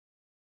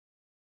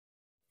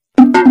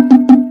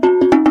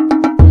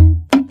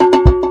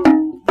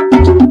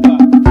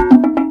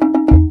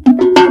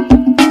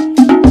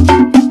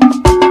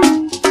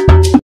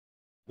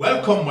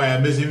my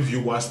amazing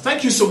viewers.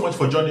 Thank you so much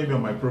for joining me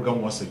on my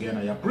program once again.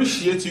 I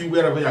appreciate you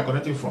wherever you are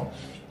connecting from.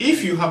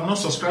 If you have not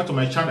subscribed to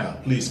my channel,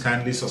 please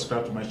kindly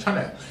subscribe to my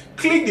channel.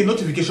 Click the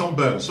notification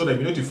bell so that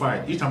you'll be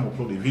notified each time I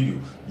upload a video.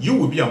 You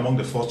will be among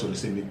the first to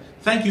receive it.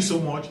 Thank you so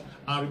much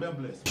and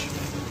remember blessed.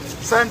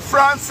 St.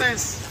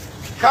 Francis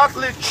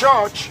Catholic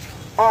Church,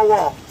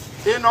 Owo,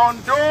 in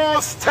Ondo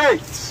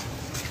State,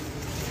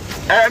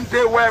 and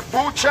they were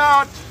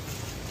butchered,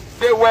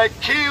 they were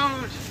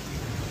killed,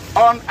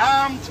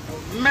 unarmed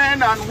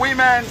men and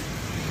women,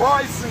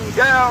 boys and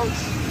girls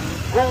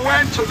who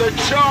went to the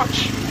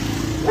church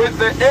with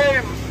the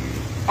aim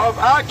of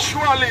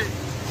actually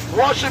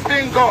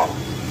worshiping God,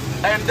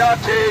 and that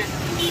day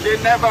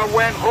they never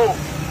went home.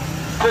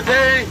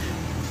 Today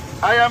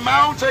I am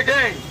out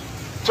again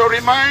to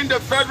remind the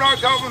federal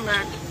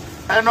government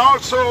and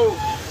also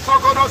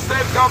Sokoto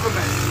state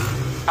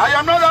government. I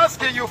am not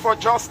asking you for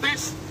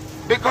justice,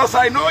 because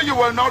I know you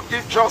will not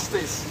give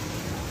justice.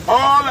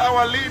 All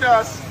our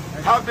leaders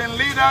have been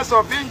leaders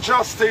of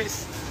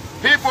injustice,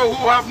 people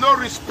who have no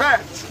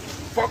respect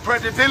for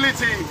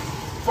credibility,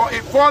 for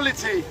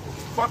equality,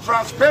 for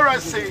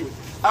transparency,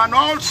 and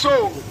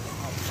also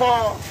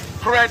for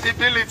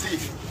credibility.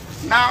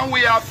 Now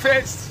we are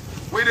faced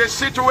with a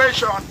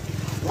situation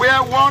where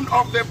one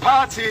of the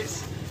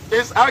parties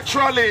is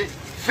actually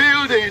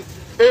fielding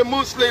a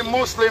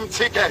Muslim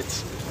ticket.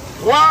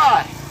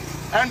 Why?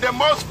 And the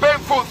most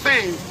painful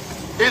thing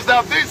is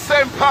that this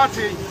same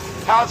party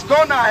has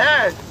gone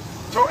ahead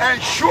to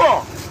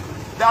ensure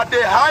that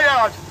they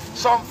hired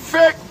some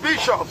fake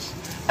bishops,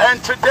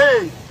 and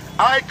today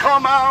I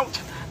come out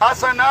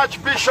as an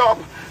archbishop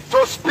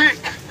to speak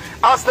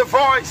as the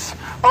voice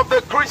of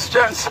the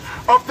Christians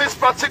of this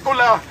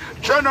particular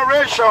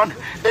generation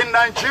in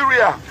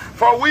Nigeria.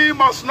 For we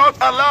must not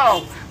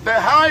allow the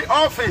high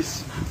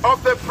office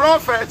of the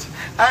prophet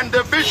and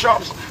the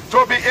bishops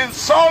to be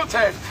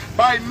insulted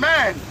by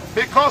men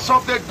because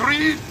of the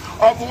greed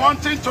of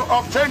wanting to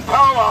obtain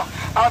power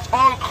at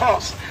all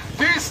costs.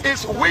 This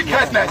is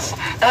wickedness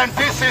and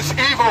this is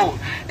evil.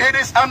 It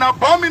is an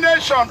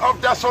abomination of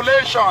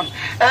desolation.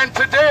 And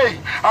today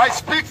I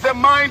speak the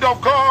mind of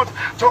God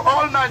to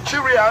all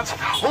Nigerians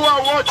who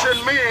are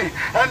watching me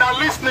and are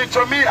listening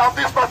to me at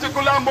this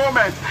particular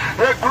moment.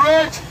 A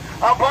great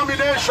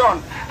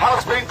abomination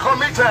has been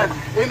committed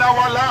in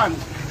our land.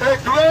 A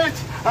great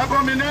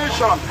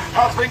abomination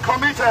has been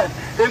committed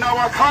in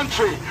our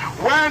country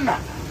when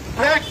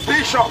fake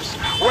bishops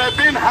were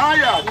being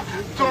hired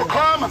to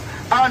come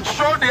and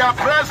show their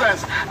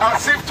presence,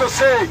 as if to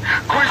say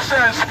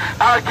Christians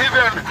are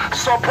giving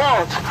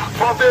support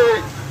for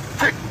the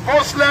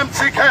Muslim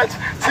ticket.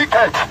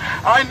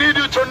 I need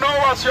you to know,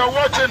 as you're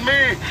watching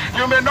me,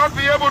 you may not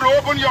be able to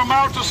open your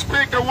mouth to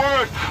speak a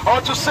word or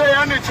to say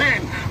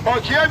anything,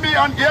 but hear me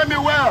and hear me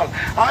well.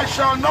 I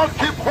shall not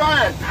keep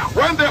quiet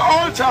when the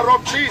altar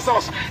of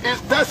Jesus is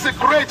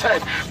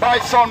desecrated by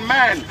some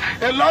men.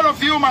 A lot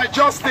of you might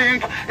just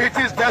think it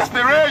is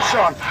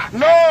desperation.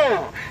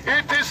 No,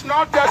 it is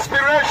not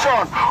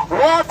desperation.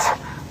 What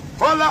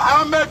Bola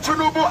Ahmed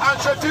Tinubu and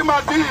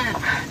Shetima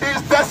did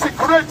is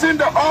desecrating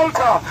the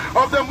altar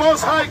of the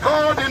Most High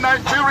God in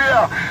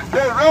Nigeria.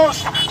 They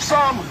roast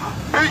some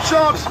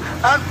bishops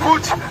and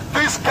put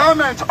this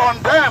garment on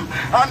them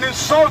and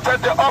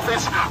insulted the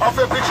office of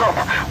a bishop.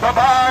 The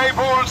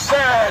Bible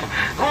said,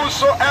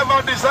 whosoever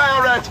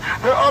desireth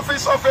the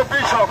office of a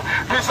bishop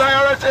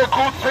desireth a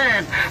good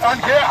thing. And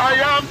here I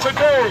am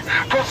today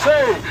to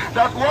say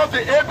that what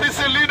the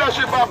APC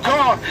leadership have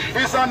done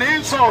is an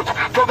insult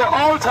to the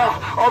altar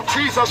of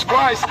Jesus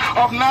Christ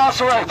of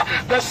Nazareth,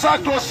 the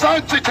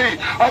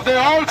sacrosanctity of the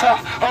altar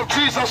of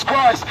Jesus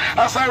Christ.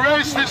 As I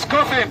raise this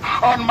coffin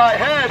on my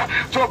head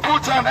to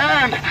put an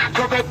end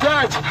to the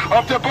death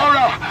of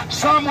Deborah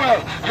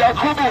Samuel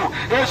Yakubu,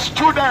 a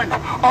student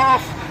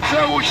of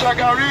Shehu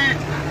Shagari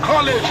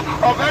College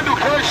of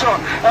Education,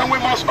 and we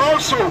must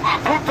also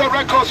put the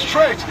record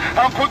straight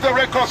and put the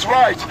records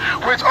right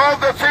with all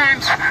the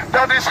things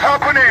that is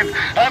happening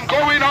and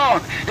going on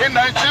in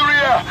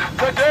Nigeria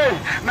today.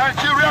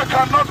 Nigeria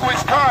cannot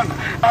withstand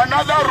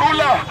another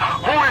ruler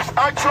who is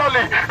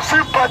actually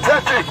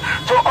sympathetic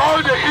to all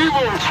the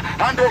evils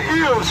and the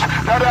ills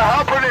that are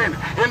happening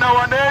in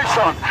our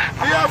nation.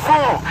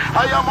 Therefore,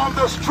 I am on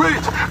the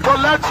street to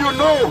let you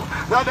know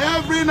that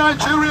every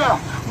Nigerian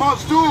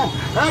must do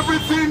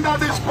everything that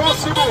is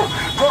possible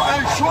to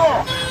ensure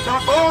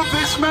that all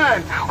these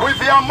men with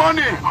their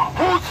money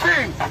who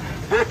think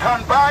they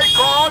can buy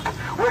God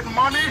with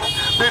money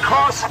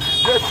because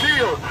they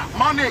feel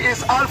money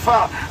is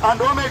Alpha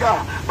and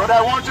Omega. But I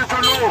want you to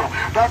know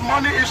that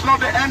money is not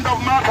the end of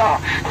matter.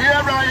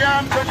 Here I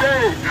am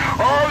today.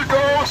 All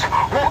those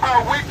who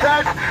are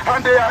wicked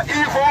and they are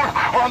evil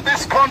on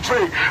this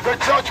country, the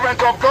judgment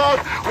of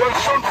God will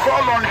soon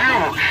fall on you.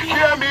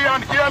 Hear me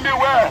and hear me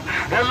well.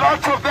 A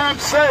lot of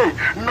them say,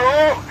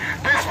 no,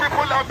 these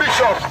people are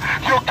bishops.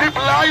 You keep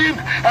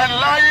lying and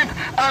lying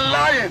and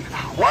lying.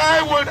 Why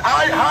would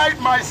I hide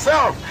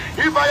myself?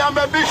 If I am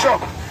a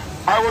bishop,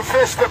 I will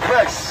face the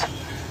press.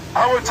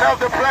 I will tell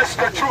the press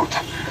the truth.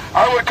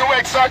 I will do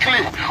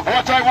exactly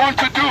what I want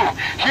to do.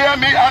 Hear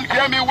me and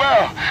hear me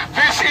well.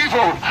 This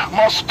evil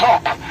must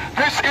stop.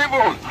 This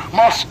evil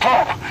must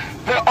stop.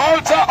 The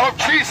altar of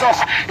Jesus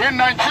in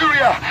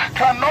Nigeria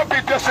cannot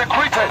be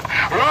desecrated.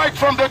 Right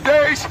from the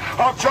days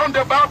of John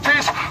the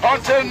Baptist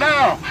until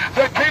now,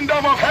 the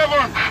kingdom of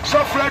heaven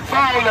suffered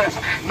violence.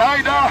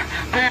 Neither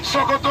the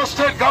Sokoto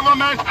state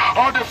government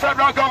or the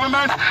federal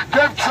government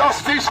gave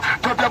justice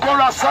to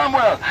Deborah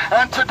Samuel.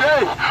 And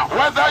today,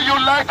 whether you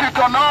like it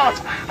or not,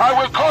 I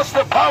will cause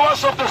the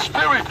powers of the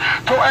Spirit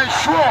to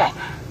ensure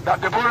that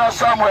Deborah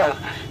Samuel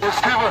is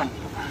given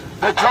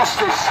the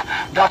justice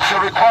that she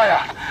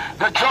required.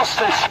 The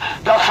justice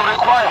that she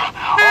require.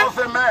 All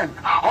the men,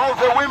 all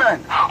the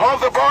women, all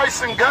the boys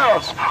and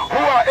girls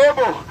who are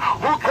able,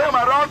 who came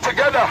around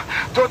together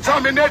to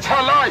terminate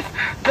her life,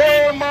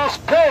 they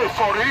must pay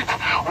for it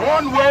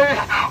one way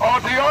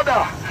or the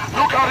other.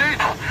 Look at it.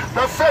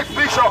 The fake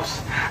bishops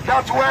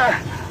that were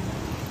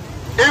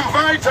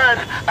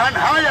invited and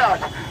hired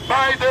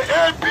by the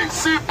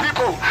APC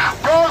people,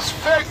 those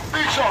fake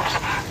bishops,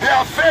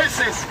 their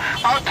faces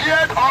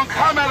appeared on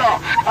camera,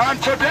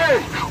 and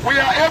today we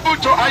are able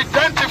to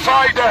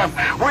identify them.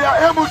 We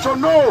are able to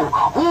know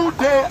who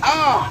they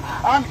are.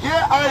 And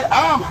here I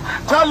am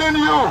telling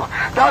you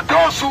that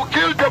those who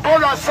killed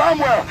Deborah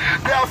Samuel,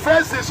 their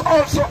faces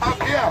also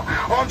appear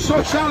on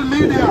social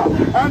media.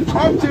 And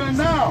up till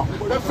now,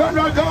 the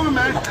federal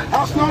government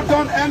has not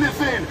done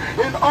anything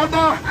in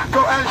order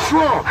to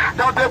ensure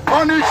that they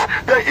punish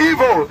the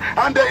evil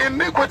and the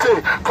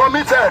iniquity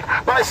committed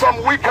by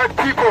some wicked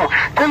people,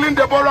 killing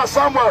Deborah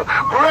Samuel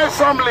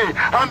gruesomely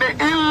and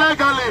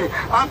illegally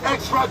and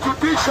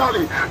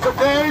extrajudicially.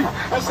 Today,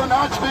 as an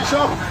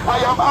archbishop, I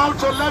am out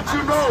to let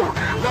you know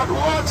that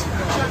what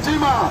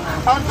Shetima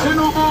and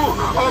Tinubu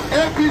of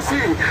APC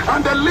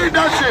and the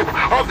leadership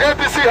of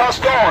APC has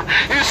done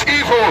is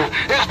evil,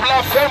 is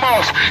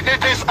blasphemous,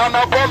 it is an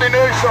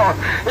abomination.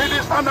 It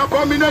is an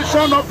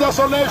abomination of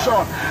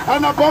desolation,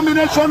 an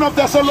abomination of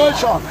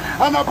desolation,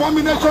 an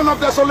abomination of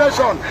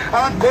desolation,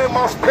 and they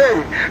must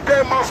pay,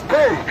 they must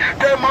pay,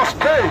 they must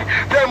pay,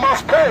 they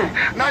must pay.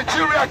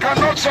 Nigeria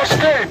cannot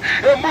sustain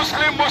a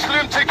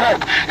Muslim ticket.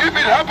 If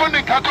it happened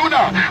in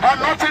Kaduna and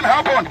nothing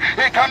happened,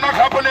 it cannot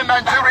happen in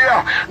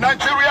Nigeria.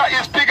 Nigeria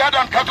is bigger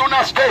than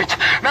Kaduna State.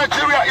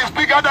 Nigeria is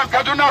bigger than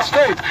Kaduna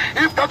State.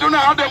 If Kaduna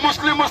had a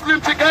Muslim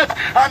ticket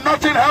and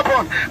nothing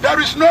happened, there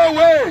is no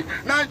way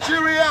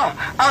Nigeria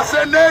as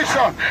a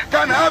nation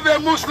can have a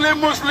Muslim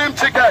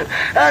ticket.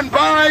 And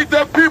by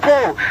the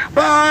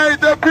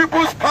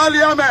people's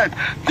parliament,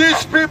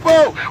 these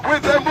people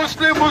with a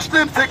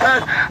Muslim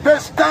ticket, they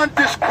stand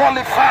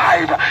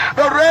disqualified.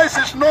 The race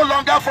is no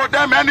longer for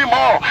them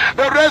anymore.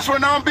 The race will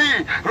now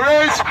be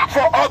race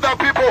for other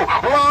people.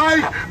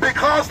 Why?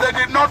 Because they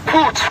did not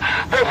put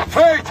the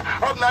fate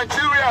of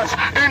Nigerians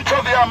into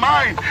their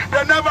mind.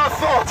 They never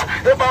thought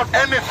about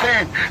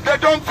anything. They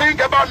don't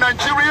think about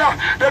Nigeria.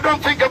 They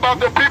don't think about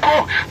the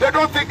people. They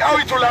don't think how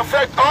it will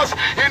affect us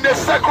in a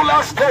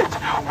secular state.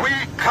 We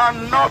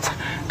cannot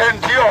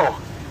endure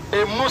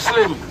a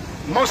Muslim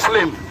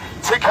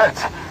ticket.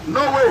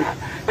 No way.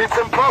 It's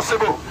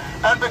impossible.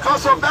 And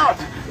because of that,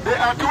 they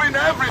are doing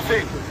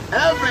everything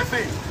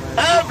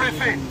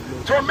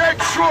to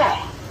make sure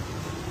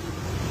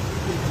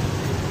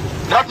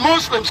that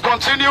Muslims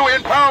continue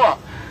in power.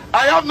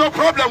 I have no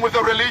problem with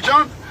the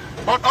religion,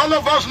 but all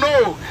of us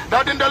know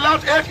that in the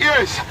last 8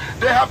 years,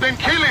 there have been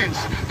killings,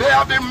 there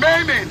have been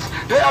maimings,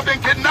 there have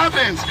been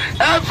kidnappings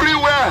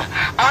everywhere.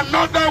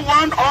 Another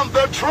one on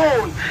the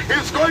throne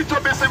is going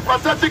to be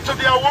sympathetic to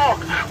their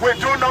work. We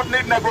do not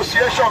need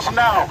negotiations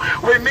now.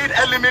 We need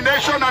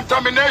elimination and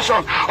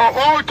termination of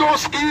all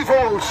those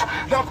evils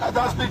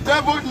that's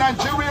bedeviled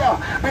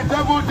Nigeria,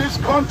 bedeviled this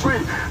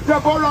country.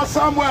 Deborah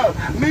Samuel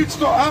needs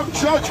to have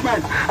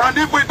judgment, and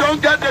if we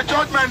don't get the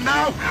judgment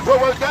now, we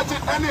will get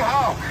it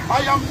anyhow.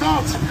 I am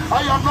not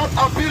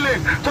appealing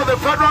to the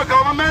federal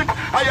government.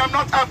 I am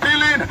not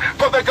appealing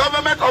to the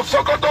government of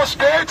Sokoto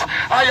State.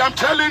 I am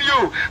telling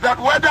you that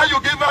whether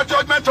you give a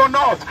judgment or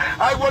not,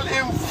 I will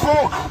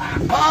invoke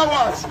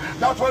powers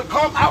that will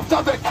come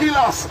after the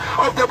killers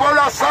of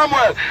Deborah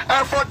Samuel.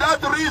 And for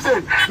that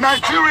reason,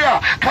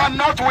 Nigeria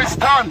cannot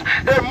withstand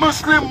a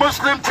Muslim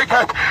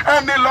ticket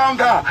any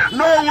longer.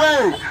 No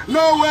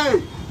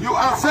way. You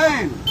are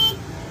saying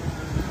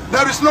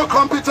there is no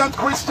competent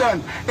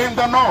Christian in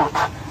the north.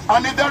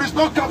 And if there is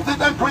no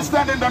competent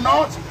Christian in the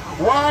north,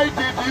 why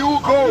did you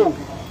go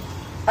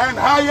and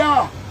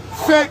hire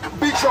fake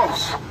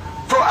bishops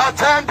to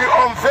attend the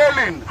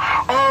unveiling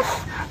of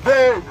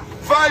the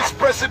vice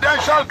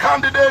presidential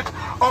candidate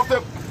of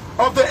the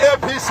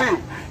APC?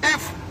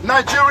 If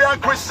Nigerian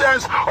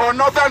Christians or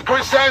Northern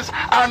Christians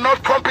are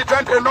not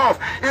competent enough,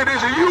 it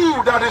is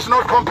you that is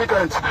not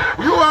competent.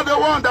 You are the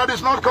one that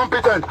is not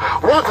competent.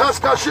 What has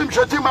Kashim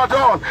Shetima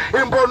done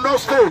in Borno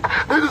State?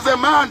 This is a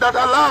man that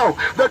allowed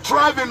the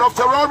thriving of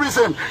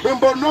terrorism in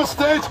Borno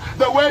State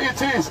the way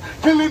it is,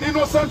 killing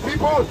innocent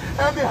people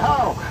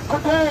anyhow.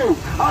 Today,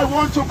 I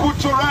want to put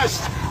to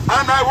rest,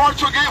 and I want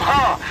to give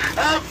her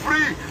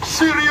every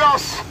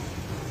serious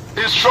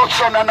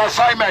instruction and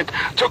assignment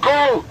to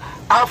go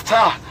after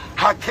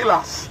her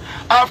killers.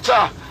 After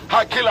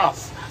her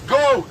killers.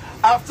 Go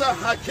after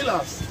her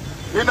killers.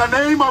 In the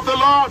name of the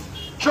Lord,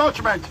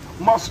 judgment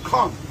must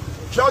come.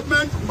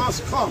 Judgment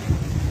must come.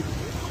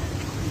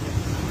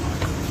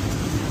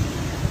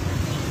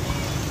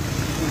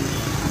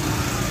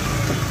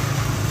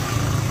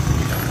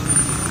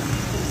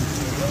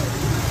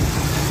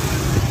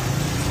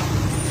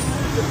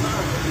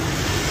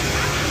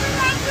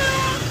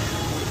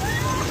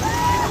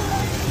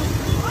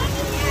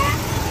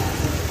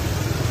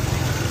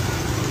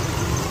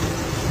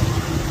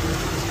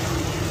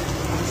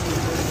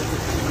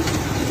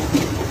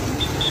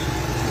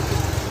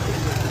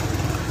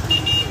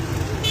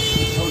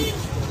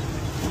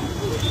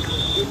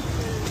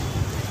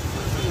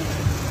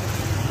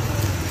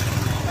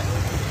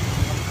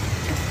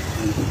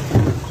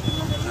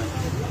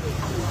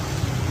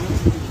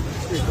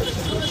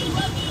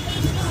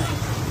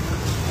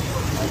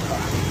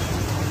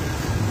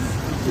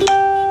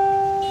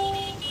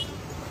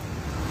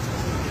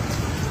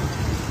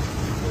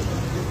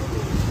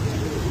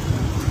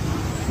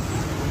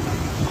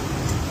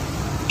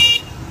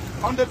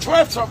 On the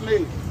 12th of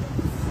May,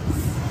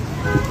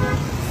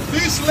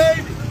 this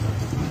lady,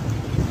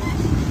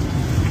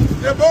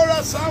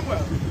 Deborah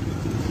Samuel,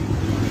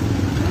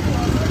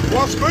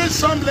 was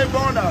gruesomely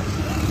murdered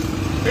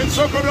in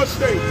Sokoto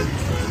State.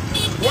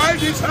 Why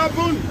this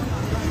happened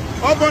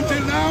up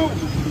until now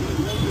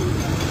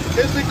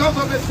is because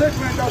of a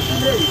statement that she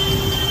made.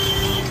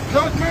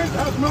 Judgment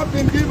has not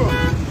been given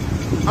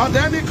at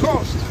any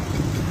cost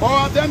or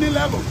at any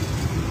level.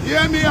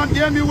 Hear me and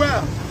hear me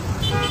well.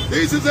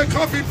 This is a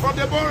coffin for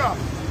Deborah.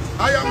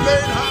 I am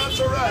laying her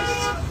to rest.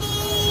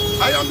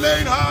 I am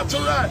laying her to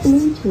rest.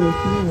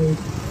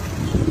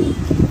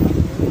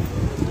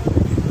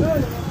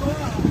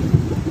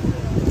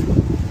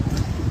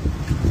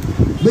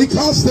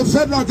 Because the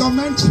federal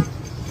government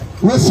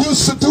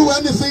refused to do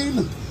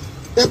anything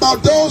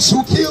about those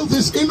who killed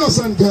this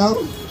innocent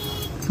girl.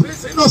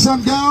 This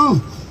innocent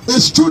girl, a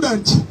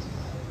student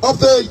of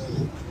the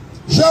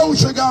Shehu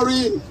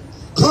Shagari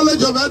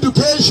College of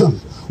Education.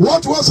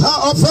 What was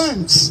her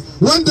offense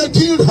when they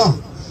killed her?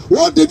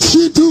 What did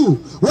she do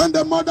when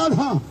they murdered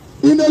her?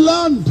 In a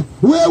land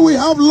where we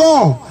have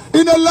law,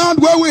 in a land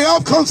where we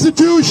have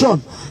constitution,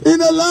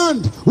 in a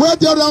land where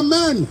there are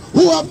men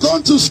who have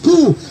gone to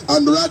school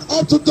and read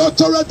up to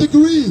doctorate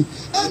degree,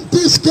 and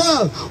this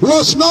girl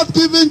was not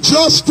given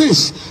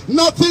justice.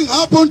 Nothing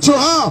happened to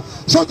her.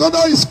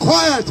 Sokoto is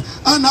quiet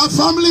and her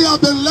family have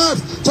been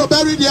left to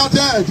bury their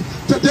dead.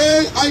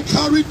 Today I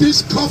carry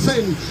this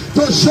coffin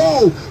to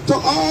show to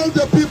all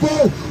the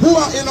people who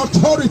are in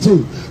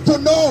authority to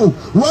know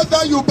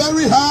whether you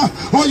bury her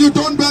or you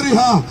don't bury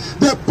her.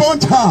 They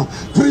burnt her,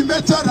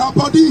 cremated her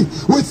body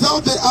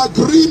without the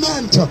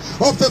agreement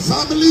of the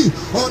family,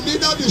 or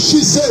neither did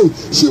she say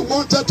she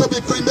wanted to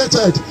be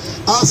cremated.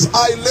 As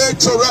I lay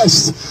to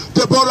rest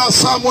Deborah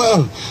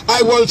Samuel,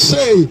 I will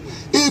say,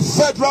 if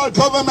federal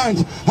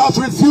government has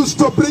refused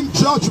to bring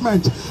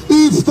judgment,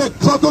 if the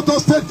Sokoto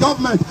state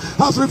government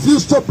has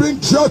refused to bring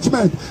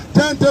judgment,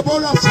 then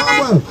Deborah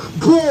Samuel,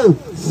 go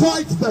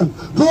fight them,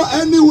 go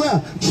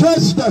anywhere,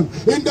 chase them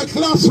in the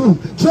classroom,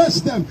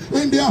 chase them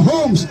in their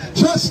homes,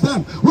 chase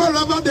them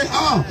wherever they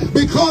are,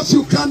 because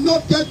you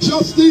cannot get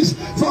justice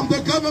from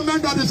the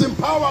government that is in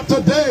power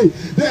today.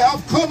 They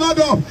have covered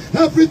up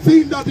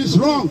everything that is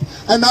wrong.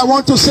 And I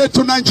want to say to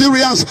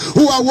Nigerians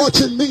who are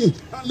watching me,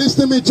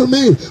 listening to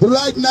me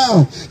right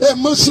now, a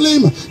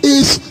Muslim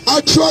is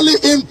actually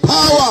in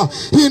power.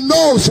 He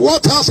knows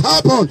what has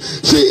happened.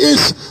 She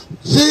is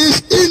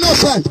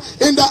innocent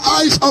in the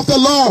eyes of the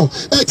law,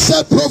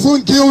 except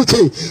proven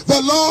guilty. The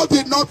law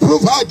did not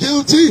prove her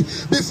guilty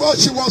before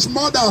she was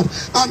murdered,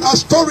 and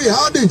as story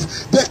had it,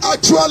 they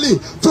actually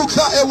took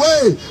her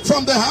away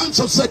from the hands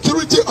of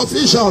security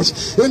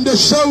officials in the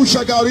Shehu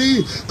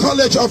Shagari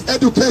College of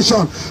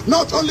Education.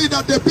 Not only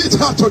that they beat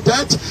her to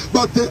death,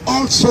 but they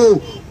also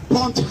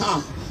burnt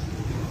her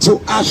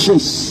to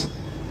ashes.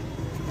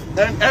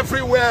 And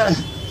everywhere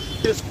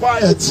is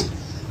quiet.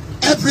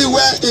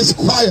 Everywhere is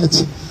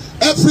quiet.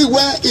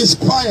 Everywhere is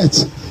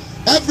quiet.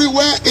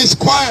 Everywhere is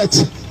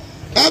quiet.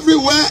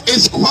 Everywhere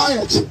is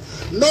quiet.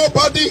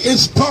 Nobody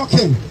is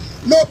talking.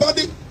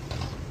 Nobody.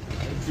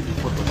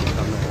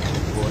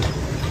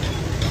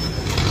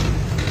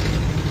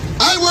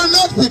 I will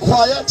not be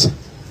quiet.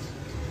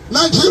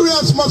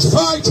 Nigerians must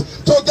fight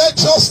to get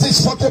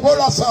justice for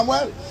Deborah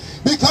Samuel.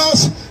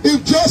 Because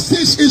if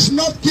justice is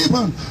not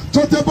given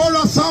to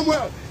Deborah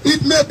Samuel,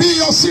 it may be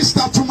your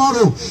sister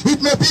tomorrow.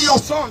 It may be your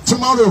son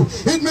tomorrow.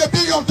 It may be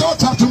your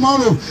daughter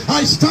tomorrow.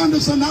 I stand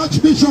as an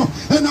archbishop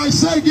and I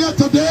say here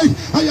today,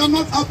 I am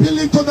not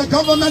appealing to the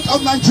government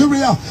of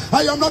Nigeria.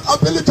 I am not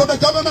appealing to the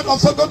government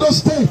of Sokoto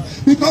State,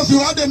 because you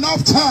had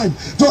enough time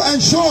to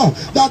ensure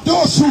that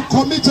those who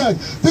committed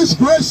this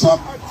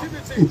gruesome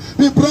activity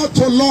be brought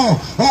to law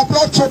or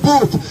brought to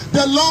book.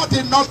 The law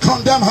did not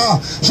condemn her.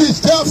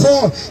 She's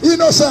therefore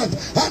innocent,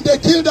 and they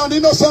killed an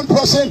innocent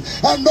person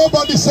and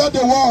nobody said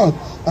a word.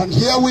 And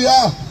here we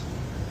are.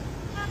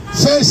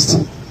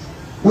 faced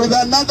with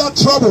another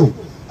trouble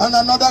and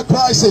another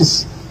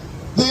crisis.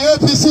 The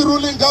APC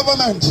ruling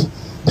government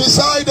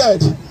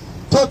decided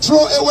to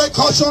throw away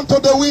caution to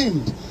the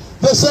wind.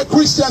 They say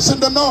Christians in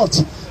the north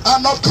are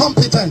not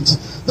competent.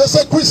 They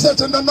say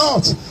Christians in the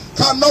north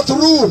cannot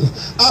rule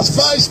as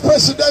vice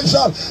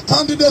presidential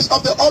candidates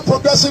of the All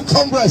Progressive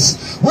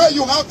Congress, where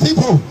you have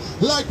people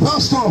like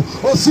Pastor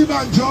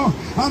Osibanjo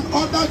and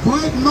other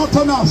great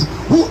northerners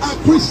who are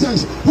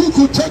Christians who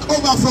could take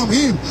over from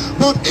him.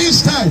 But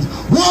instead,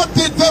 what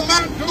did the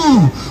man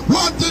do?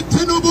 What did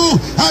Tinubu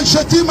and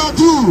Shetima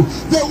do?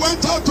 They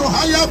went out to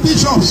hire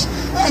bishops,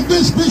 and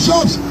these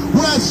bishops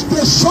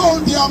they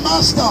sold their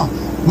master.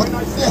 When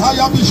I say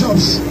hire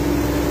bishops,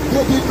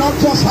 they did not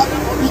just hire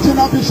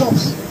original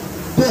bishops.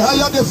 They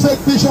hired the fake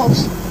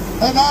bishops.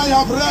 And I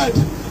have read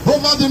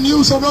over the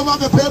news and over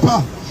the paper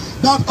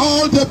that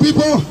all the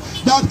people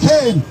that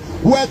came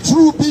were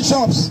true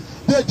bishops.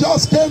 They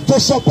just came to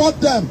support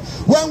them,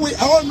 when we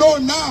all know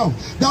now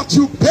that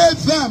you paid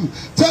them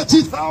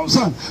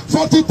 30,000,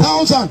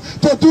 40,000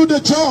 to do the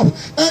job.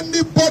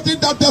 Anybody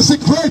that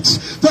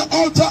desecrates the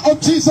altar of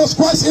Jesus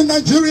Christ in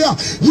Nigeria,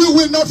 you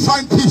will not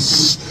find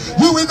peace.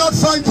 You will not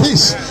find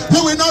peace.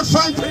 You will not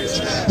find peace.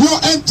 Your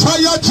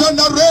entire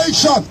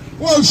generation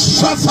will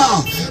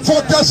suffer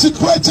for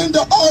desecrating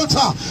the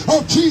altar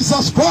of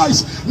Jesus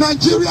Christ.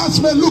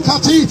 Nigerians may look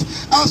at it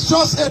as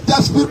just a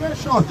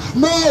desperation.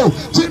 No,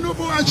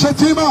 Tinubu and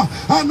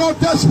Shetima are not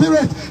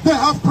desperate. They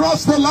have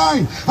crossed the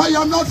line. I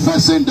am not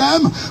facing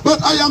them,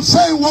 but I am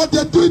saying what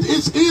they did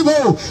is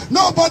evil.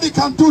 Nobody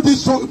can do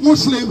this to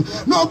Muslim.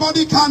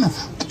 Nobody can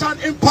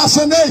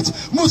impersonate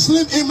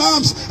Muslim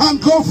imams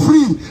and go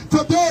free.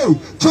 Today,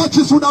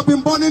 churches would have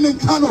been burning in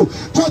Kano.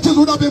 Churches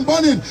would have been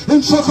burning in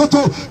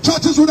Sokoto.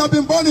 Churches would have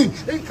been burning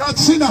in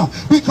Katsina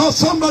because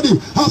somebody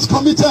has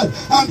committed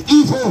an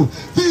evil.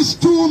 These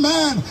two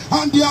men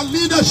and their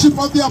leadership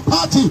of their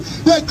party,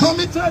 they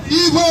committed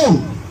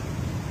evil.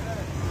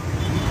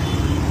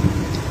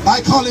 I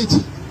call it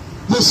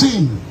the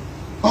sin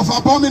of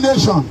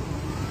abomination,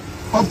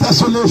 of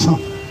desolation.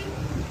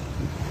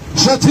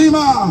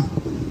 Shetima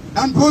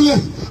and Bola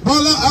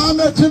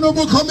Ahmed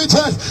Tinubu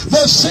committed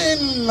the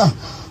sin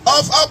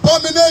of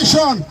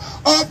abomination,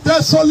 of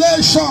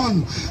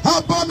desolation,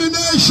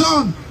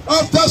 abomination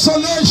of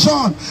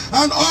desolation.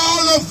 And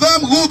all of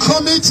them who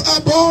commit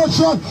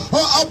abortion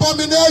or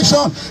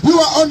abomination, you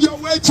are on your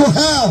way to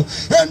hell.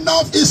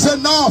 Enough is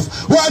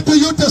enough. Why do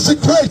you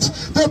desecrate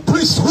the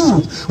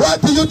priesthood? Why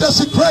do you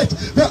desecrate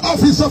the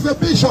office of a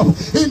bishop?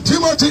 In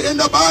Timothy, in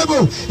the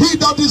Bible, he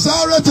that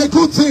desireth a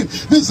good thing,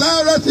 he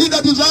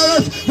that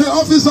desireth the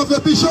office of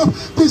a bishop,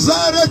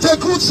 desireth a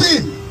good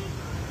thing.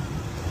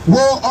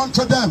 Woe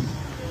unto them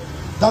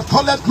that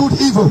calleth good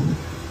evil,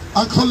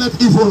 and calleth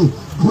evil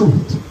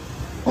good.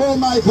 Oh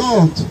my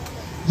God.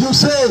 You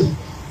say,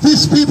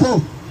 these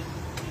people,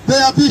 they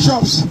are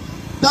bishops.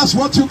 That's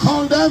what you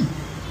call them?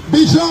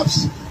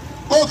 Bishops?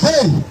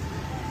 Okay.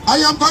 I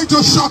am going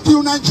to shock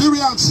you,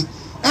 Nigerians.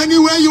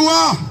 Anywhere you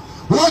are,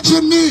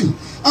 watching me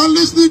and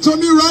listening to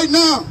me right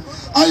now,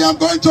 I am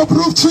going to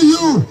prove to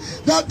you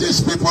that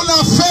these people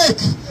are fake.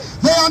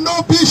 They are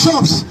no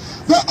bishops.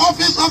 The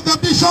office of the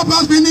bishop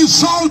has been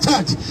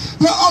insulted.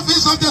 The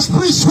office of the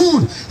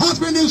priesthood has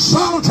been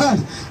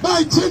insulted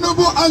by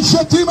Tinubu and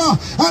Shetima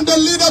and the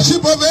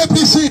leadership of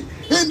APC.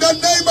 In the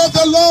name of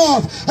the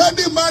Lord,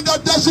 any man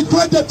that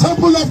desecrates the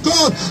temple of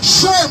God,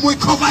 shame will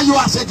cover you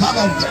as a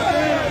garment.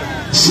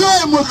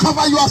 Shame will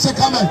cover you as a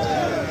garment.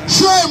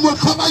 Shame will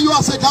cover you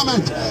as a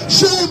garment.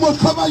 Shame will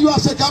cover you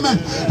as a garment.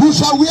 You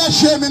shall wear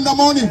shame in the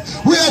morning,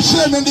 wear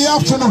shame in the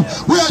afternoon,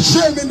 wear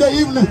shame in the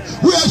evening,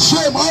 wear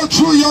shame all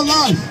through your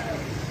life.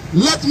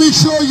 Let me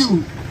show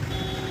you.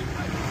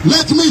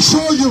 Let me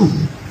show you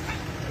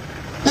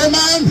a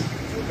man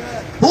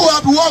who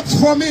had worked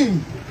for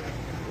me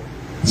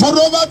for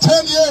over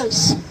 10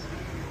 years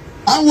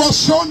and was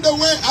shown the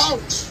way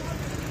out,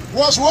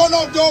 was one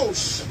of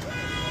those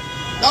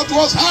that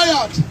was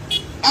hired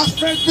as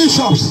fake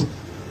bishops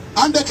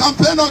and the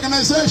campaign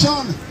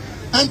organization.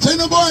 And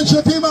Tinubu and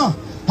Shetima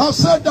have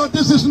said that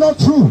this is not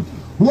true.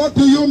 What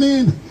do you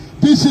mean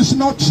this is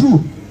not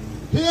true?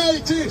 Here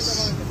it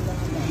is.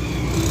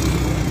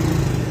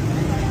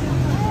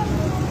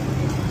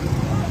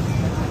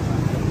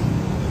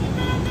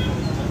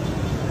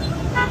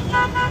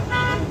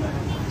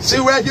 See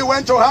where he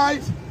went to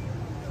hide?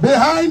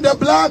 Behind the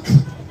black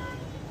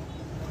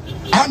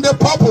and the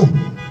purple.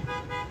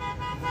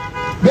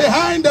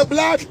 Behind the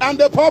black and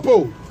the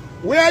purple.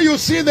 Where you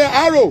see the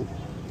arrow.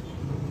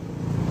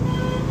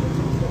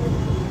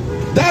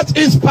 That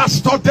is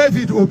Pastor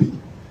David Obi.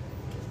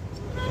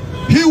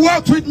 He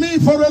worked with me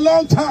for a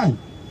long time.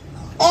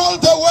 All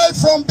the way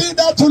from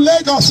Bida to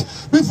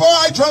Lagos before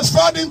I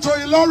transferred him to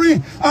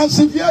Ilori and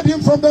severed him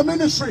from the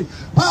ministry.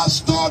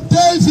 Pastor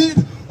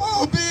David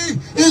Obi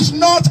is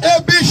not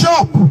a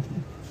bishop.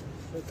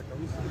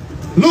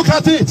 Look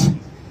at it.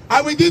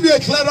 I will give you a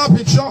clearer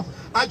picture.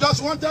 I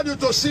just wanted you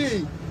to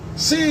see.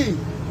 See,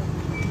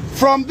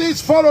 from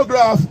this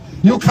photograph,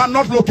 you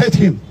cannot locate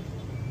him.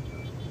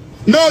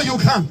 No, you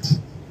can't.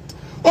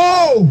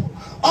 Oh,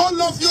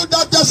 all of you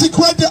that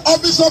desecrate the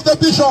office of the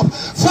bishop,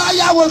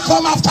 fire will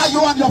come after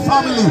you and your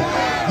family.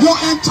 Your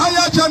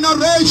entire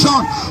generation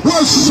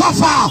will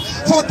suffer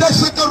for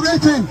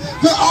desecrating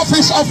the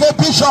office of a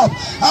bishop.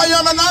 I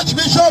am an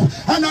archbishop,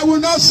 and I will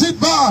not sit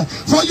by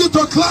for you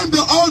to climb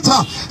the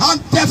altar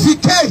and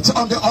defecate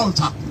on the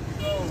altar.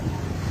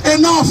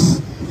 Enough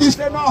is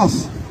enough.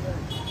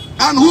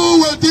 And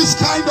who will these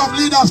kind of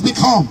leaders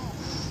become?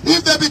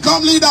 If they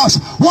become leaders,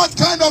 what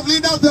kind of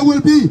leaders they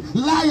will be?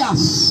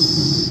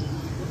 Liars.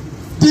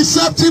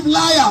 Deceptive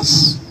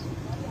liars.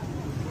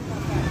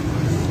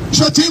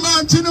 Shatima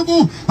and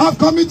Tinubu have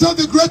committed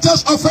the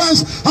greatest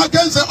offense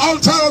against the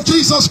altar of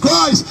Jesus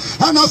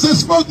Christ. And as a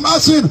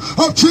spokesperson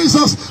of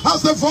Jesus,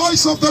 as the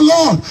voice of the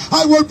Lord,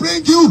 I will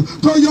bring you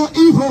to your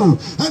evil.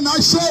 And I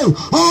say,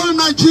 all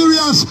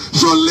Nigerians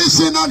should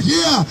listen and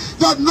hear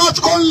that not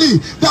only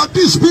that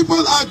these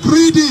people are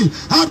greedy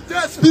and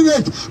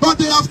desperate, but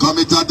they have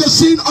committed the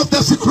sin of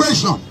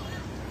desecration.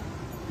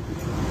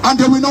 And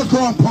they will not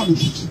go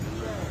unpunished.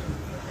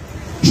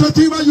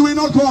 Shatima, you will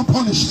not go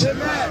unpunished.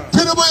 Tinubu,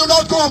 you will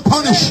not go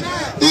unpunished.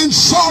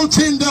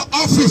 Insulting the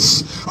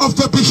office of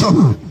the bishop.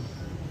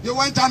 You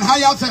went and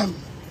hired them.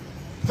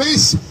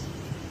 This,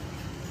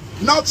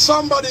 not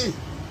somebody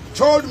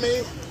told me,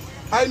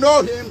 I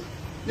know him.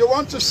 You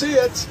want to see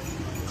it?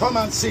 Come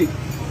and see.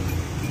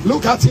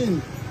 Look at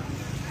him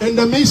in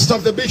the midst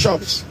of the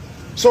bishops.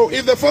 So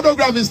if the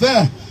photograph is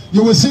there,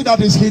 you will see that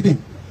it's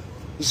hidden.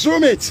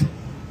 Zoom it.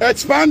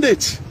 Expand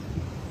it.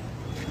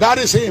 That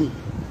is him.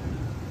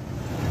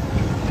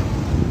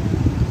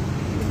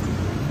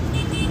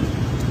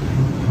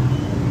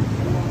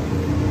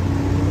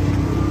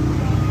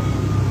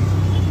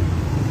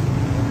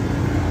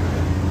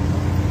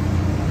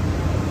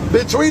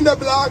 Between the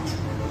black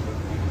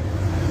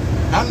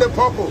and the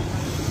purple.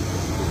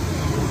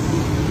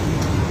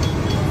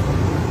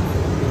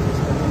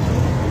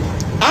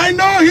 I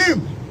know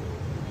him.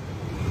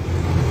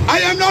 I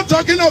am not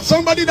talking of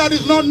somebody that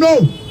is not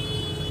known.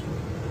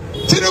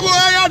 Tinubu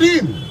hired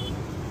him.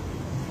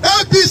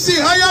 APC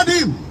hired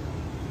him.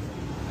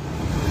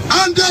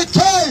 And they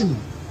came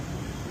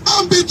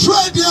and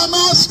betrayed their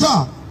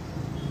master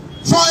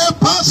for a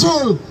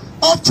parcel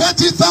of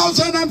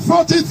 30,000 and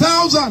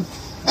 40,000.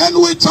 And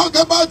we talk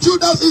about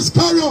Judas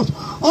Iscariot.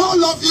 All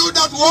of you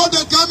that wore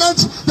the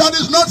garment that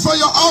is not for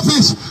your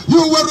office, you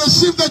will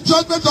receive the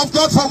judgment of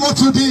God for what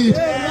you did.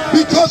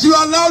 Because you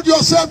allowed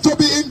yourself to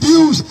be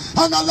induced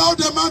and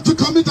allowed the man to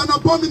commit an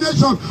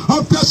abomination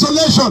of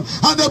desolation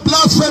and a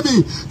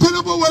blasphemy.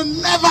 Tinubu will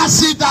never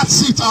see that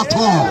seat at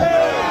all.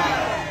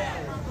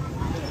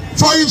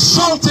 For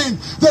insulting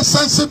the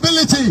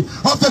sensibility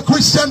of the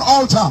Christian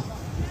altar.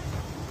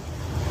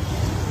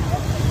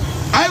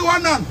 I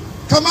want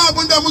kama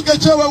abunda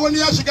mugechewa wani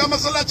yashiga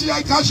masalachi ya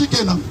ikashi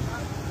kenan.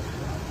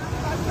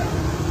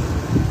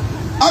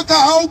 Aka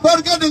hau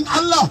bargadin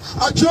Allah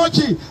a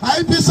coci, a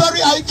yi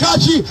fisari, a yi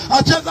kashi,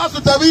 a ce za su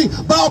tafi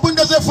ba abin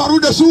da zai faru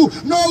da su.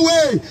 No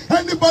way.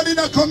 Anybody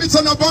that commits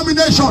an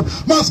abomination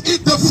must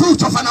eat the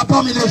fruit of an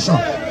abomination.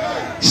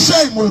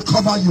 Shame will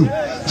cover you.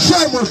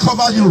 Shame will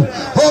cover you.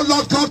 Oh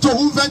Lord God, to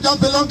whom vengeance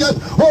belongeth.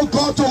 Oh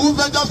God, to whom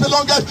vengeance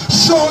belongeth.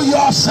 Show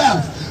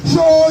yourself.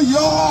 Show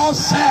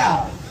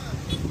yourself.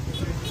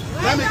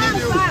 Let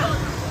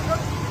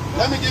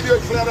me give you a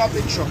clearer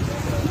picture.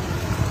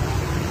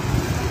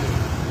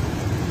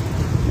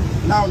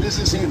 Now this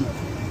is him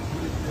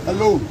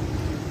alone.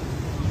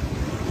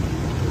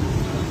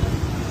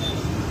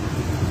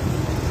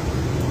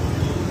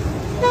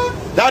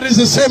 That is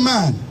the same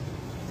man.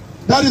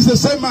 That is the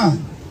same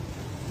man.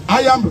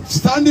 I am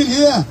standing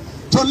here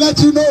to let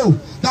you know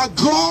that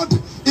God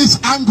is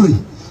angry.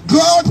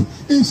 God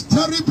is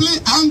terribly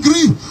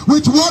angry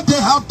with what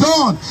they have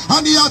done,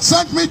 and he has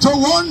sent me to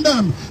warn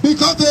them,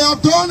 because they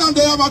have done and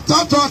they have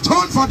attempted to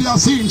atone for their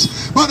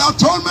sins. But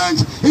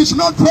atonement is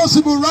not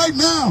possible right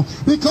now,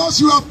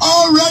 because you have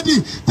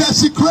already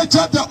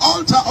desecrated the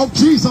altar of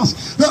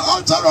Jesus. The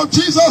altar of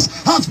Jesus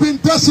has been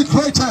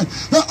desecrated.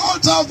 The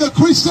altar of the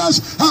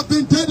Christians has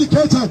been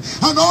dedicated,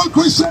 and all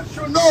Christians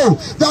should know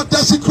that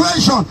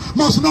desecration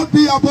must not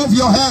be above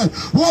your head.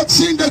 What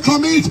sin they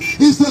commit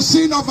is the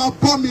sin of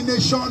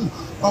abomination,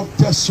 of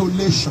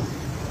desolation.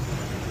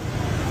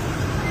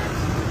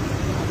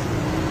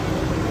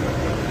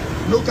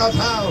 Look at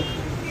how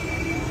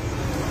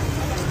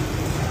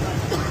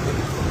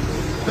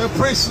the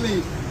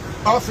priestly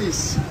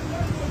office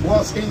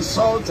was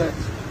insulted.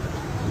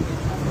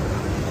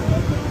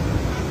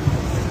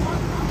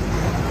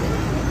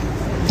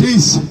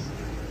 This,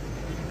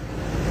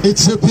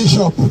 it's a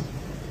bishop,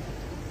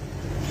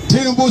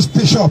 Tinubu's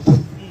bishop,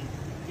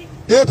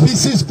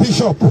 APC's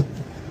bishop,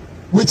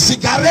 with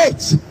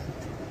cigarettes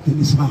in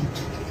his mouth.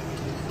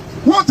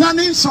 What an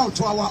insult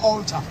to our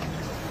altar.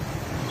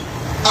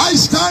 I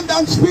stand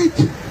and speak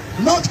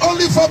not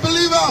only for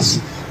believers,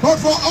 but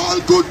for all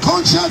good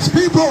conscience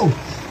people.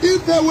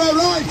 If they were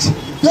right,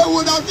 they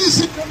would have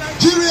listened to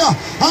Nigeria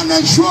and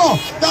ensure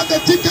that the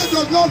ticket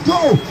does not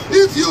go.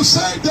 If you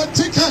say the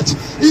ticket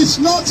is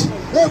not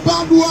a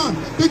bad one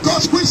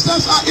because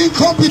Christians are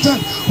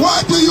incompetent,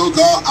 why do you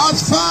go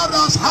as far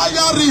as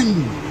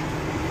hiring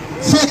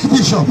fake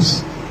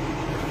bishops?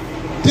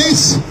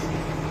 This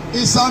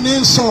is an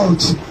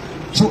insult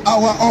to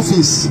our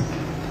office.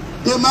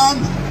 A man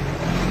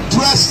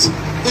dressed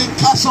in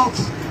cassock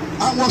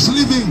and was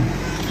living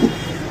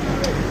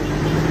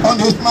on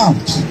his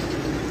mount.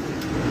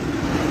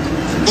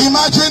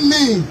 Imagine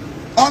me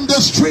on the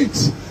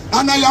street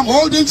and I am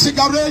holding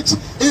cigarettes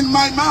in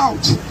my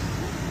mouth.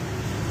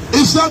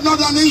 Is that not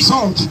an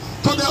insult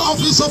to the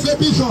office of a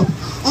bishop?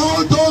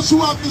 All those who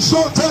have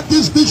insulted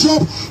this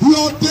bishop,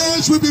 your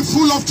days will be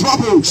full of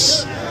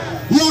troubles.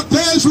 Your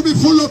days will be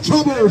full of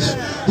troubles.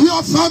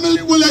 Your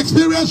family will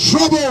experience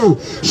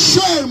trouble.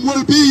 Shame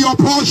will be your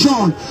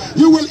portion.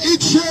 You will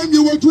eat shame,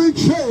 you will drink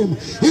shame.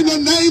 In the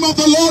name of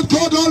the Lord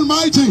God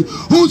Almighty,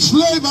 whose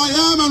slave I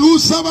am and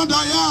whose servant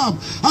I am,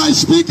 I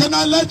speak and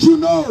I let you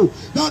know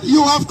that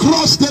you have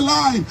crossed the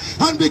line.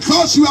 And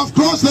because you have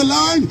crossed the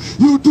line,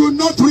 you do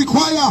not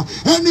require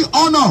any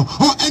honor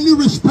or any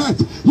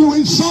respect. You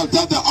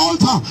insulted the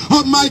altar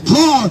of my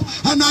God,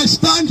 and I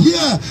stand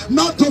here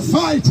not to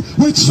fight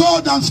with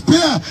sword and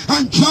spear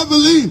and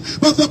javelin,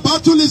 but the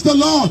battle is the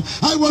Lord.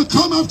 I will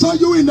come after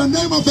you in the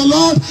name of the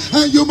Lord,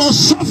 and you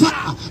must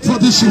suffer for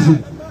this evil.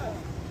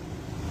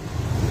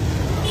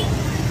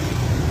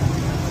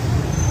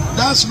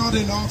 That's not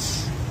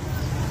enough.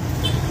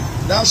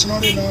 That's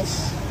not enough.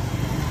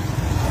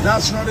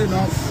 That's not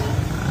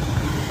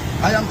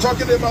enough. I am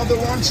talking about the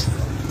ones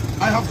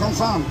I have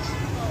confirmed.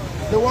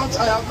 The ones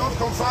I have not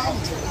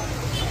confirmed,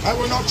 I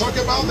will not talk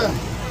about them.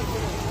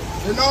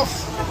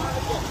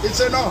 Enough. It's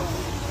enough.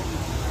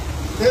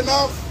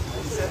 Enough.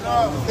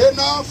 Enough.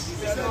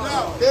 Enough.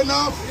 Enough.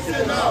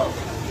 Enough.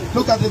 Enough.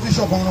 Look at the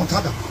bishop on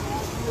Okada.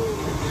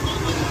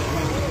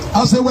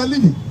 As they were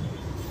leaving,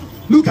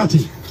 look at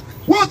it.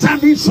 What an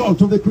insult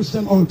to the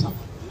Christian altar.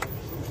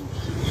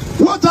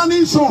 What an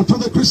insult to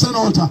the Christian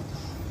altar.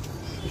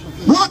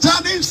 What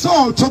an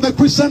insult to the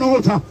Christian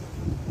altar.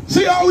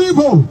 See how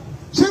evil.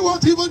 See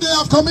what evil they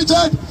have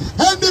committed.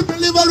 Any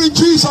believer in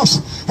Jesus,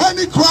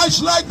 any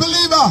Christ-like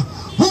believer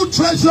who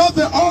treasures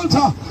the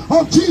altar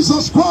of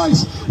Jesus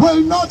Christ will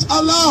not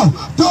allow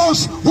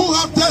those who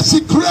have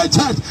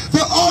desecrated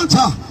the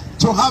altar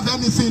to have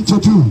anything to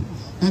do.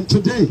 And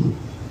today,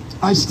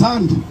 I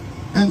stand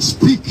and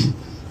speak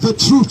the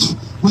truth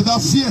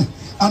without fear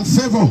and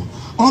favor.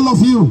 All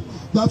of you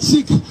that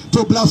seek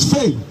to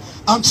blaspheme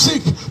and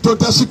seek to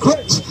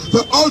desecrate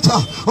the altar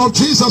of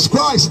Jesus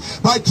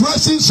Christ by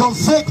dressing some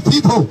fake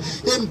people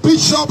in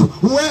bishop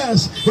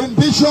wares, in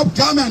bishop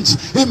garments,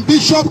 in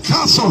bishop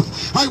castle.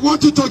 I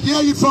want you to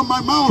hear it from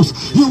my mouth.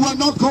 You will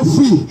not go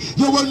free.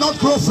 You will not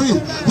go free.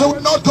 You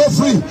will not go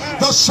free.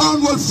 The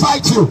sun will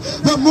fight you.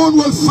 The moon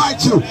will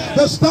fight you.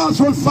 The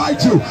stars will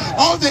fight you.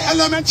 All the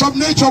elements of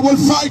nature will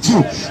fight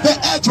you. The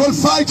earth will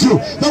fight you.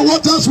 The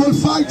waters will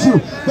fight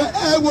you. The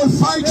air will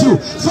fight you.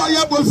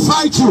 Fire will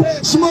fight you.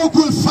 Smoke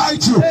will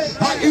fight you.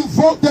 I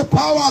invoke the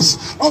powers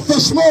of the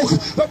smoke,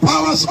 the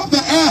powers of the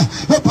air,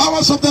 the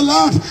powers of the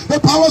land, the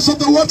powers of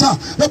the water,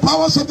 the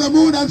powers of the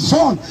moon and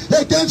sun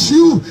against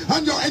you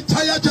and your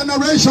entire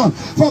generation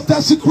for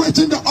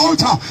desecrating the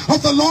altar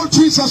of the Lord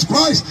Jesus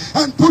Christ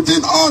and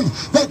putting on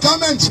the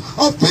garments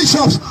of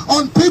bishops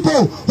on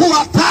people who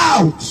are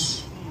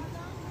touts.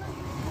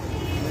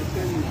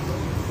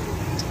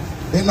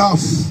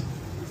 Enough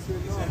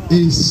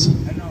is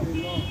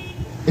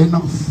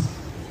enough.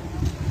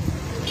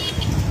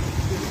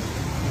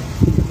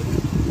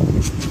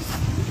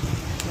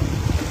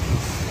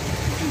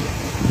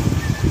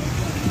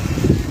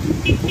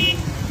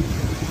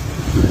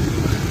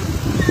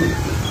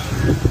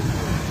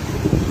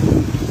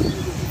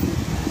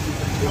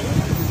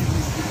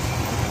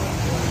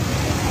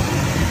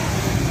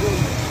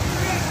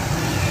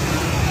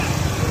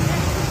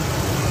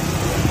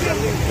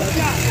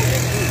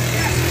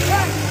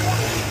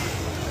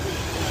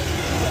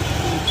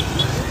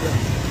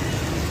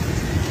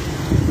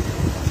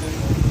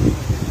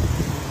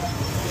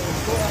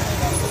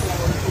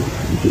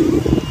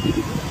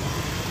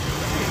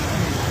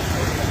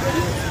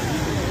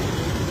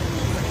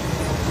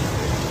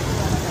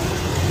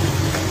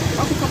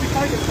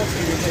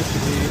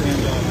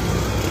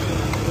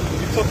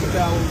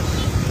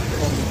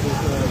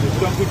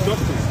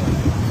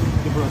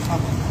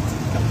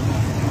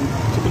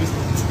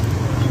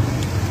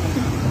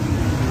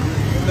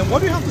 Then what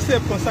do you have to say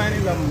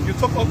concerning them? You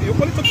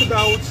only talked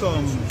about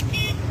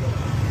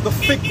the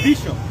fake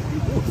bishop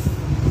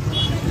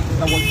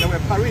that were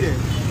paraded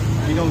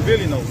in the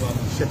unveiling of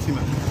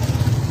Shetima.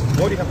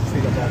 What do you have to say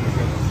about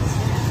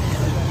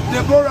it?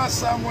 Deborah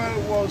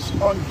Samuel was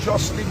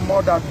unjustly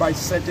murdered by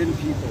certain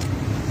people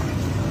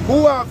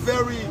who are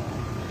very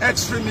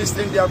extremist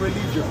in their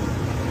religion.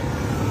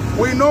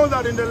 We know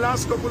that in the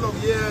last couple of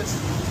years,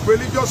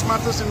 religious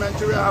matters in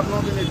Nigeria have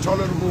not been a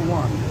tolerable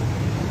one.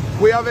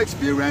 We have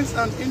experienced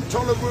an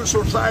intolerable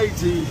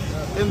society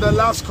in the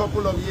last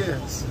couple of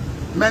years.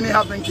 Many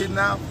have been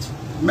kidnapped,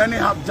 many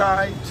have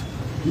died,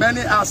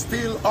 Many are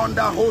still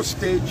under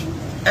hostage.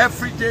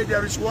 Every day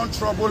there is one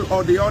trouble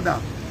or the other.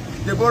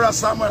 Deborah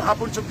Samuel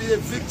happened to be a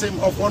victim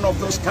of one of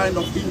those kind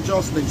of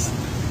injustice.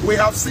 We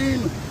have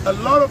seen a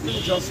lot of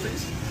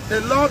injustice,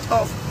 a lot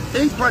of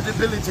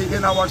incredibility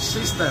in our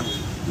system,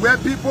 where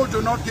people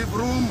do not give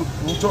room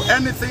to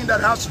anything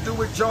that has to do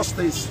with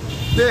justice.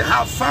 They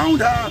have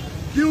found her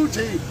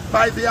guilty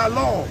by their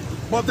law,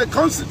 but the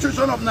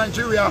Constitution of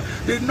Nigeria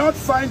did not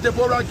find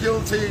Deborah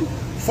guilty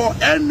for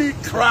any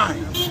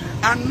crime.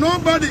 And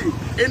nobody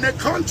in a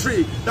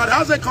country that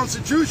has a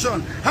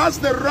constitution has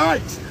the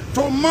right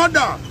to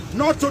murder,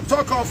 not to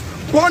talk of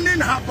burning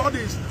her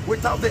bodies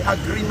without the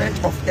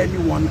agreement of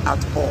anyone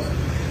at all.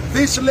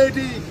 This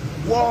lady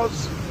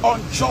was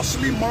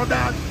unjustly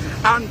murdered,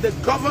 and the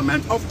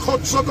government of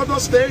Sokoto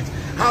State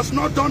has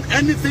not done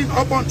anything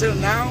up until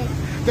now.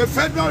 The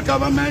federal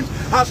government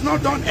has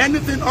not done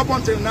anything up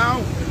until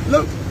now.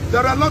 Look,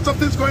 there are lots of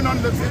things going on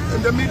in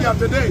the media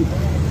today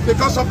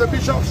because of the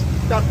bishops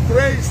that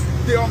praised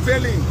the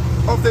unveiling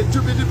of the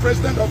deputy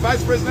president or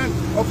vice president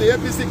of the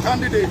APC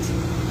candidate.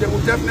 They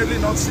will definitely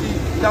not see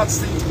that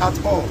seat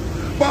at all.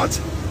 But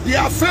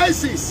their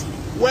faces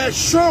were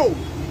shown,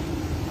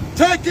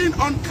 taken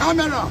on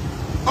camera,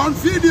 on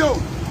video,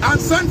 and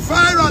sent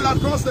viral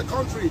across the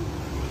country.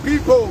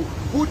 People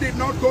who did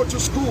not go to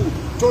school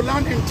to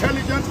learn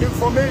intelligent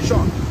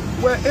information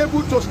were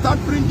able to start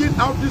bringing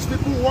out these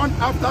people one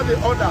after the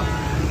other.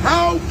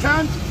 How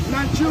can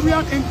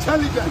Nigerian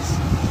intelligence,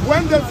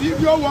 when the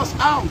video was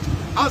out,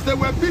 as they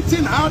were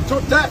beating her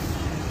to death,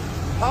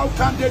 how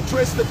can they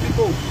trace the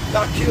people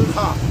that killed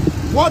her?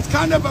 What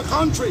kind of a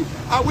country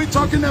are we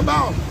talking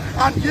about?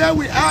 And here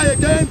we are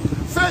again,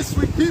 faced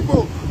with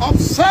people of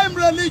same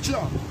religion.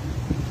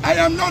 I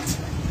am not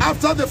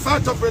after the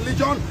fact of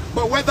religion,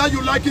 but whether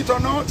you like it or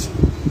not,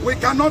 we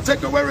cannot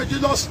take away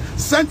religious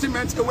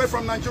sentiments away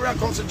from Nigerian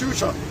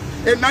Constitution.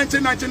 In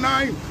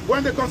 1999,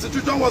 when the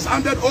Constitution was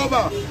handed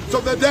over to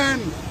the then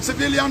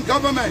civilian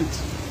government,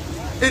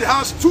 it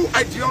has two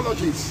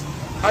ideologies.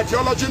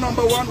 Ideology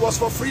number one was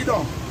for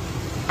freedom.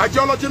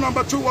 Ideology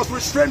number two was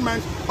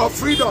restrainment of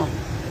freedom.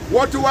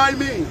 What do I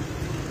mean?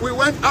 We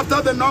went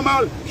after the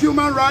normal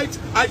human rights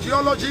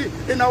ideology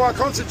in our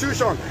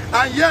constitution,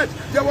 and yet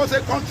there was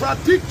a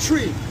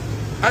contradictory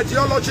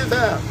ideology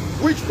there,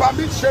 which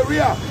permits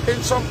Sharia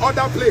in some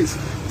other place.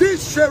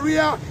 This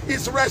Sharia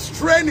is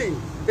restraining.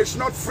 It's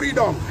not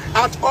freedom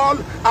at all,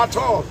 at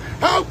all.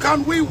 How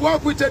can we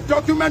work with a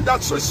document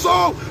that's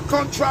so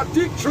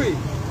contradictory?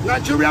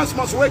 Nigerians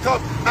must wake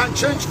up and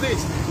change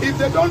this. If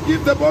they don't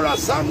give Deborah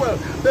Samuel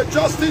the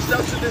justice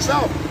that she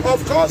deserves,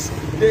 of course,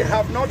 they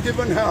have not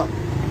given her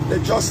the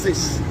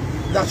justice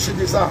that she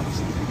deserves.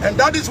 And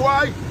that is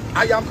why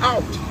I am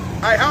out.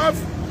 I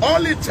have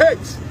all it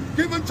takes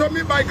given to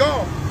me by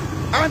God,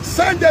 and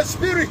send the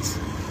spirit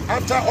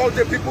after all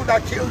the people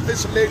that killed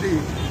this lady.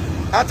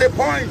 At a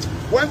point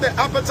when the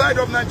appetite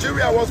of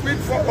Nigeria was being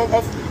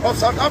of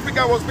South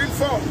Africa was being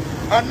formed,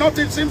 and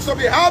nothing seems to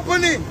be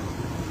happening.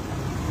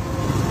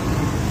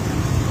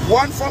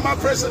 One former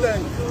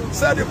president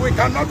said, if we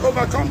cannot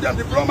overcome them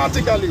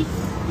diplomatically,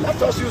 let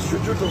us use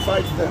juju to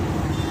fight them.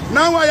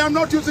 Now I am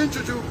not using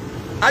juju.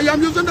 I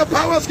am using the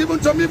powers given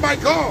to me by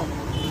God.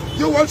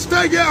 You will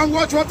stay here and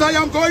watch what I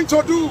am going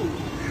to do.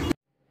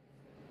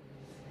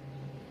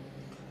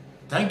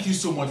 Thank you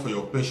so much for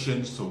your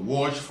patience to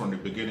watch from the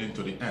beginning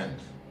to the end.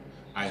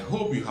 I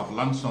hope you have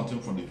learned something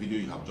from the video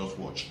you have just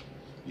watched.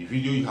 The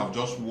video you have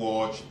just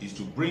watched is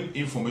to bring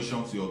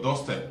information to your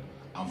doorstep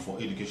and for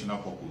educational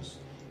purpose.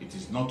 It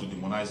is not to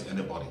demonize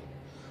anybody.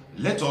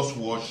 Let us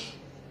watch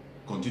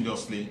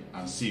continuously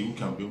and see who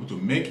can be able to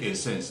make a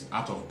sense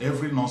out of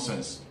every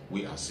nonsense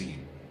we are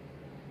seeing.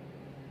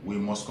 We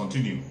must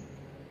continue.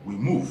 We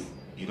move.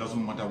 It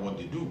doesn't matter what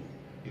they do.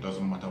 It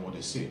doesn't matter what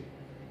they say.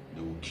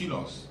 They will kill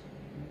us.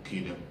 We will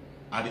kill them.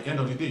 At the end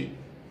of the day,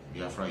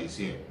 Biafra is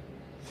here.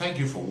 Thank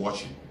you for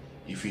watching.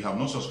 If you have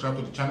not subscribed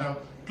to the channel,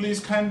 please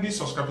kindly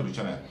subscribe to the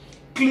channel.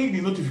 Click the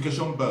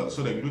notification bell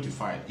so that you're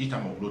notified each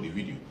time I upload a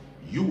video.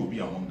 You will be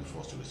among the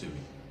first to receive it.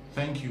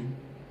 Thank you,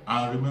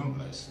 and remain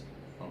blessed.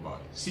 Bye-bye.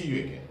 See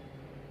you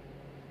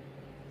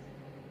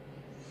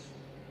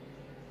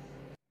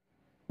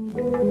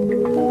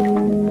again.